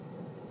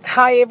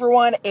Hi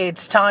everyone,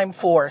 it's time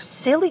for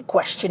Silly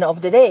Question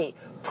of the Day,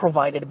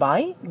 provided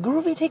by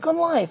Groovy Take on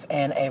Life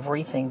and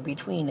everything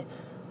between,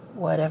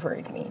 whatever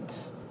it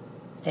means.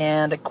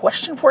 And the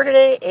question for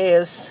today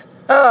is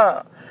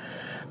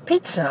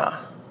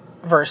pizza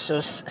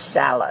versus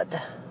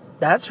salad.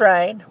 That's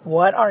right.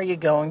 What are you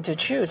going to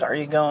choose? Are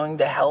you going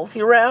the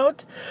healthy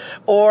route?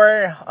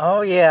 Or, oh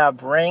yeah,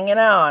 bring it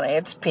on,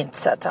 it's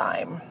pizza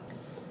time.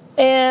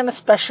 And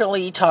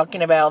especially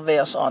talking about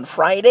this on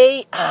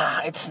Friday,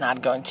 it's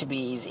not going to be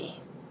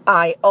easy.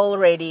 I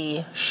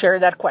already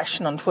shared that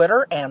question on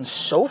Twitter, and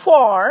so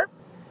far,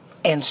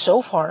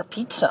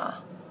 pizza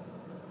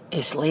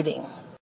is leading.